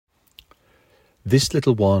This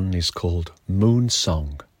little one is called Moon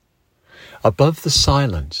Song. Above the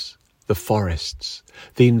silence, the forests,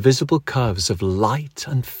 the invisible curves of light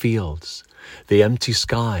and fields, the empty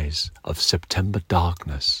skies of September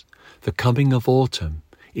darkness, the coming of autumn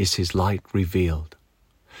is his light revealed.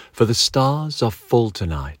 For the stars are full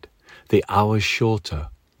tonight, the hours shorter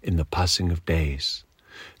in the passing of days.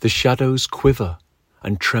 The shadows quiver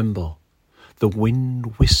and tremble, the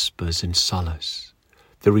wind whispers in solace,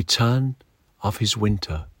 the return of his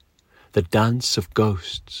winter, the dance of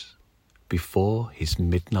ghosts before his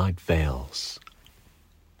midnight veils.